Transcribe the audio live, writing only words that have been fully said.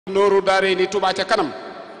nooru daare ni Touba ca kanam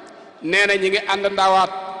nee na ñi ngi ànd ndaawaat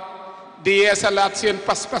di yeesalaat seen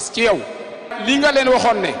pas-pas ci yow li nga leen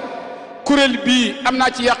waxoon ne kuréel bii am naa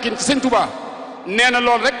ci yàqin ci sëñ Touba nee na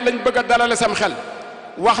loolu rek lañ bëgg a dalale sam xel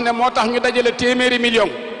wax ne moo tax ñu dajale téeméeri million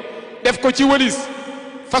def ko ci wëlis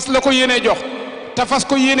fas la ko yéenee jox te fas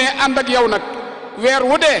ko yéenee ànd ak yow nag weer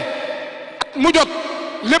wu dee mu jot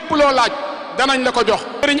lépp loo laaj danañ la ko jox.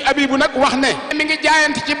 Serigne Abibu nag wax ne mi ngi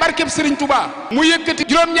jaayante ci barkeb Serigne Touba mu yëkkati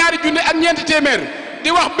juróom-ñaari junne ak ñeenti téeméer di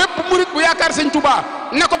wax bépp murit bu yaakaar Serigne Touba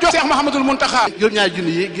ne ko jox Cheikh Mouhamadoul Mountakha. juróom-ñaari junne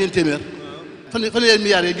yi génn téeméer fan leen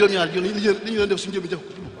milliards yi juróom-ñaari junne li ñu doon def suñu jëm def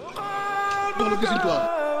ko jox la ko Serigne Touba.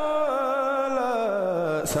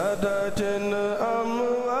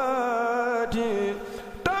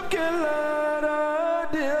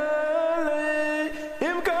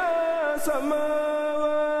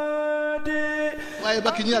 waaye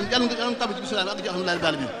Mbacké ñu naan yàlla nga tàmbali ci bisimilah ak ci alhamdulilah rabbil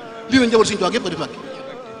alamin lii la njaboot Sëriñ Tuubaa gépp ko def Mbacké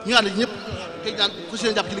ñu ànd ñëpp tey daan ku si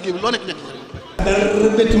leen jàpp ci liggéey bi loo nekk dara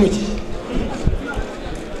bettu ma ci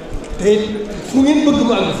te fu ngeen bëgg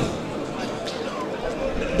mu àgg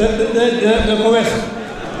da ko wees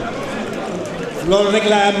loolu rek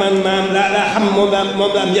laa man laa xam moom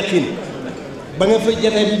laa am yaqin ba nga fa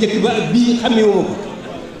jataay bu njëkk ba ak bii xamewuma ko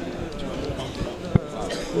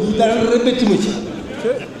lii dara bettu ma ci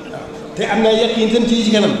te am naa yaqin itam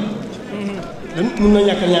ci kanam mun na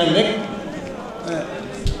ñàkk ñaan rek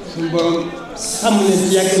suñu borom sàmm leen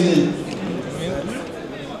ci yàggal leen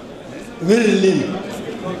wéral leen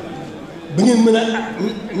ba ngeen mën a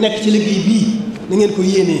nekk ci liggéey bii na ngeen ko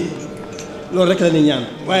yéenee loolu rek la ñuy ñaan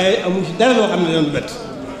waaye amu ci dara loo xam ne doon bett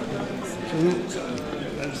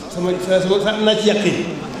sama am naa ci yaqin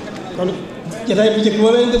kon jataay bu njëkk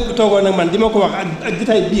boo leen def toogoon nag man di ma ko wax ak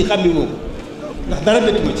jataay bii xam ni moo ko ndax dara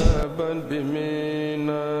bett ma ci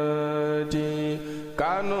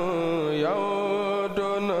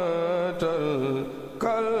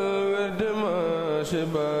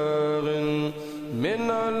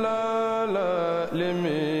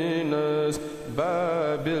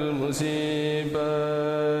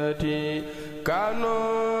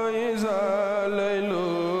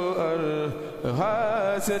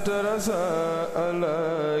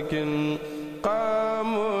لكن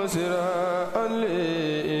قاموا سراء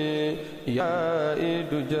لي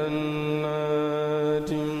يائد جنات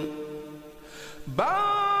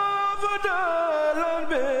بافضل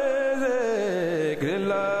بذكر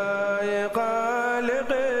الله